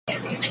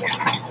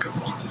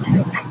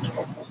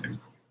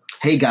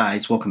Hey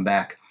guys, welcome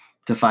back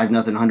to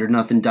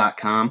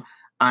 5-0-100-0.com.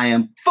 I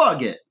am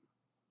Fugit.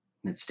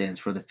 It stands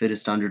for the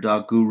fittest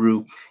underdog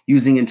guru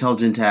using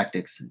intelligent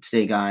tactics.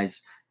 Today,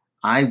 guys,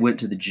 I went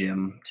to the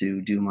gym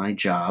to do my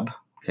job,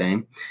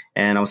 okay?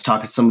 And I was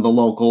talking to some of the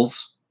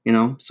locals,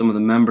 some of the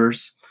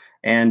members,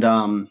 and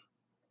a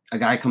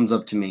guy comes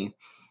up to me,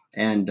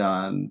 and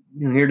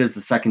here it is,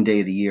 the second day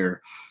of the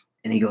year,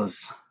 and he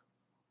goes,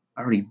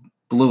 I already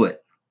blew it.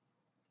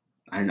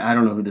 And I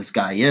don't know who this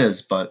guy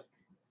is, but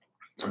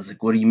I was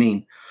like, what do you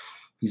mean?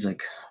 He's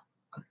like,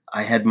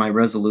 I had my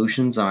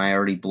resolutions and I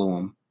already blew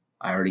them.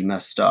 I already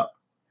messed up.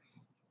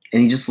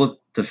 And he just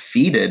looked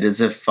defeated, as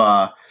if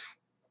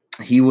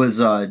he was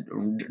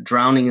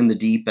drowning in the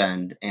deep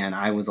end and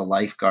I was a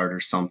lifeguard or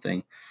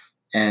something.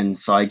 And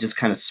so I just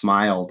kind of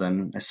smiled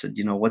and I said,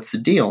 what's the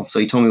deal? So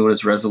he told me what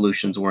his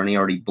resolutions were and he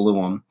already blew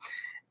them.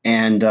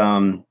 And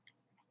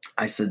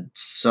I said,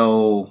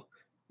 so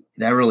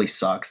that really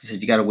sucks. I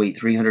said, you got to wait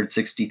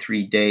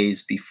 363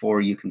 days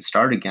before you can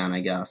start again, I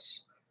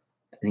guess.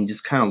 And he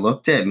just kind of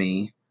looked at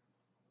me,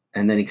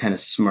 and then he kind of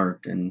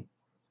smirked and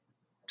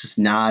just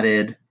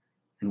nodded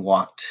and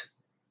walked,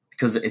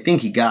 because I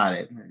think he got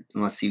it,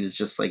 unless he was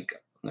just like,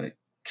 I'm going to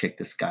kick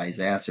this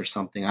guy's ass or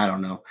something. I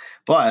don't know.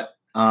 But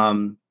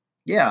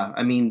yeah,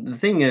 I mean, the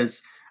thing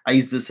is, I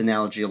use this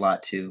analogy a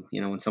lot too.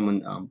 When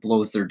someone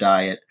blows their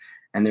diet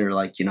and they're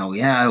like,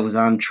 yeah, I was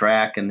on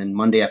track. And then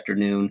Monday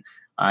afternoon,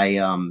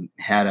 I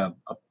had a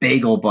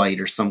bagel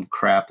bite or some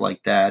crap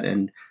like that.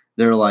 And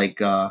they're like,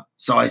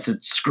 so I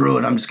said, screw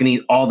it. I'm just going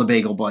to eat all the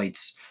bagel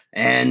bites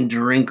and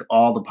drink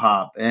all the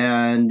pop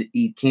and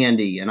eat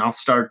candy. And I'll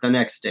start the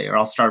next day, or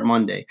I'll start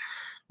Monday.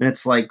 And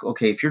it's like,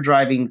 okay, if you're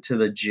driving to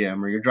the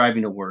gym or you're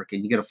driving to work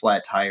and you get a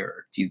flat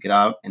tire, do you get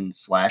out and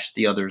slash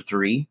the other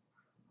three?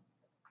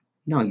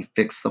 No, you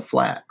fix the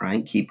flat,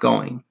 right? Keep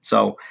going.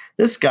 So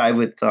this guy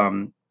with,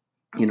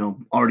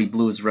 already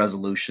blew his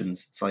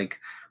resolutions. It's like,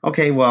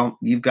 okay, well,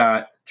 you've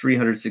got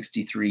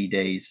 363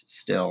 days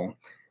still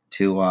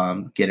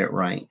to get it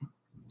right.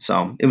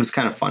 So it was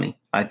kind of funny.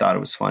 I thought it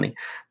was funny.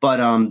 But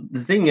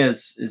the thing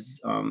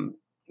is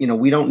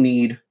we don't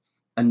need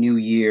a new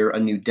year, a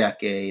new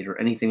decade, or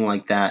anything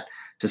like that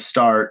to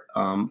start,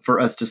 for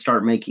us to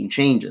start making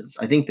changes.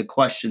 I think the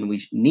question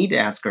we need to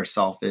ask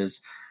ourselves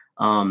is,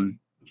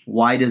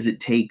 why does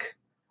it take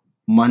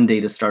Monday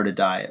to start a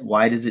diet?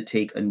 Why does it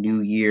take a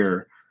new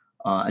year,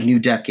 a new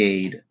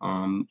decade,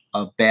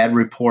 a bad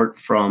report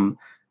from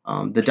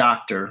the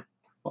doctor,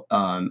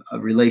 a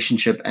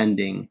relationship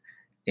ending,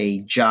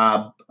 a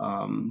job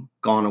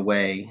gone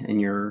away, and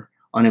you're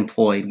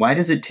unemployed? Why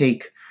does it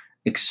take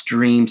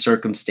extreme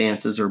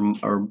circumstances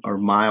or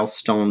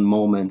milestone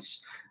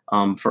moments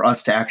for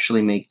us to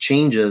actually make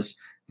changes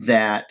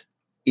that,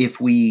 if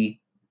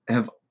we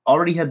have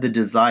already had the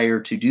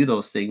desire to do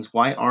those things,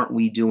 why aren't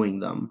we doing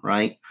them,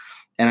 right?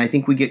 And I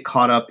think we get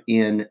caught up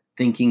in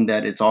thinking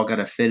that it's all got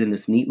to fit in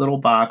this neat little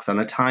box on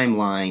a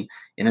timeline,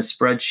 in a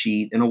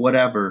spreadsheet, in a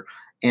whatever,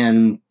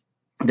 and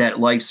that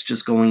life's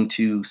just going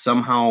to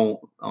somehow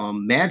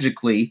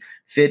magically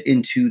fit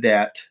into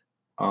that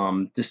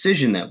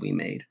decision that we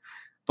made.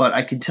 But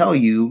I can tell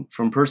you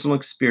from personal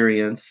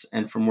experience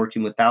and from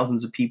working with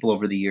thousands of people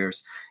over the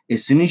years,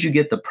 as soon as you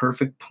get the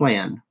perfect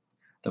plan,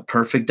 the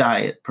perfect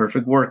diet,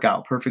 perfect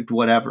workout, perfect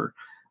whatever,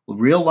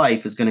 real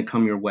life is going to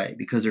come your way,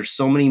 because there's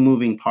so many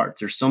moving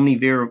parts. There's so many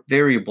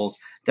variables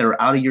that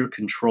are out of your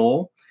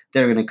control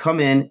that are going to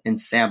come in and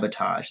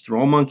sabotage,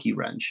 throw a monkey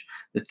wrench.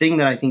 The thing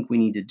that I think we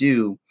need to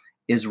do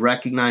is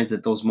recognize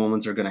that those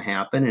moments are going to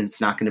happen, and it's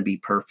not going to be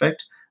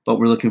perfect, but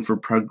we're looking for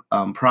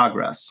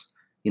progress,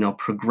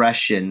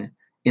 progression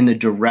in the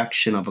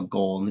direction of a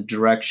goal, in the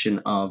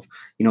direction of,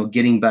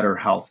 getting better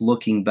health,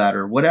 looking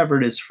better, whatever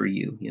it is for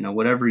you,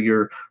 whatever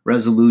your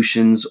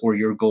resolutions or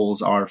your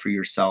goals are for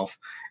yourself.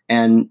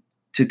 And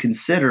to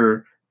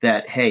consider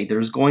that, hey,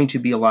 there's going to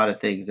be a lot of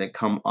things that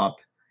come up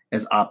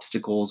as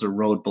obstacles or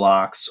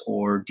roadblocks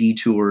or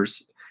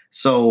detours.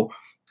 So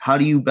how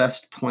do you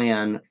best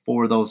plan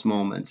for those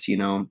moments?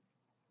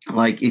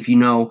 Like, if you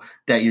know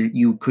that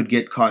you could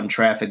get caught in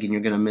traffic and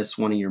you're going to miss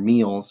one of your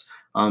meals,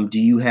 do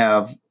you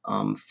have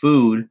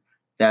food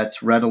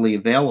that's readily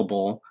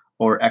available,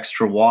 or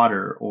extra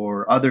water,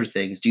 or other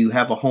things? Do you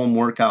have a home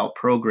workout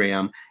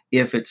program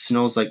if it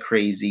snows like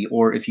crazy,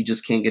 or if you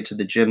just can't get to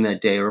the gym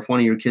that day, or if one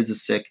of your kids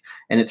is sick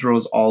and it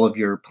throws all of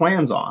your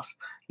plans off?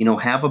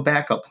 Have a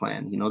backup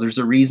plan. There's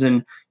a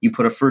reason you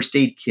put a first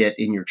aid kit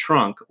in your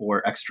trunk,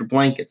 or extra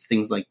blankets,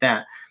 things like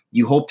that.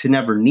 You hope to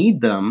never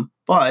need them,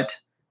 but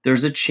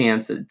there's a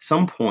chance that at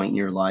some point in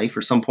your life,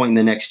 or some point in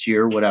the next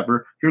year,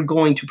 whatever, you're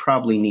going to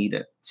probably need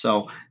it.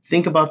 So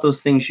think about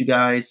those things, you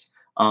guys.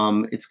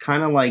 It's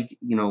kind of like,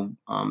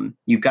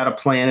 you've got a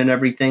plan and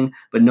everything,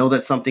 but know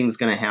that something's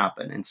going to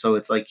happen. And so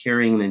it's like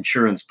carrying an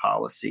insurance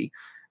policy.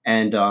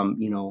 And,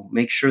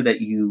 make sure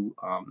that you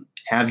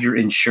have your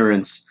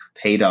insurance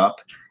paid up,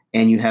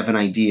 and you have an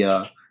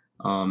idea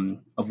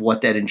of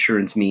what that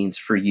insurance means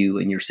for you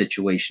and your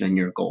situation and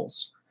your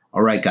goals.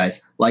 All right,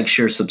 guys, like,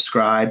 share,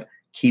 subscribe.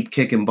 Keep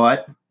kicking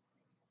butt,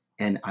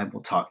 and I will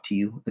talk to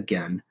you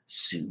again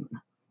soon.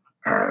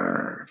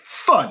 Arr.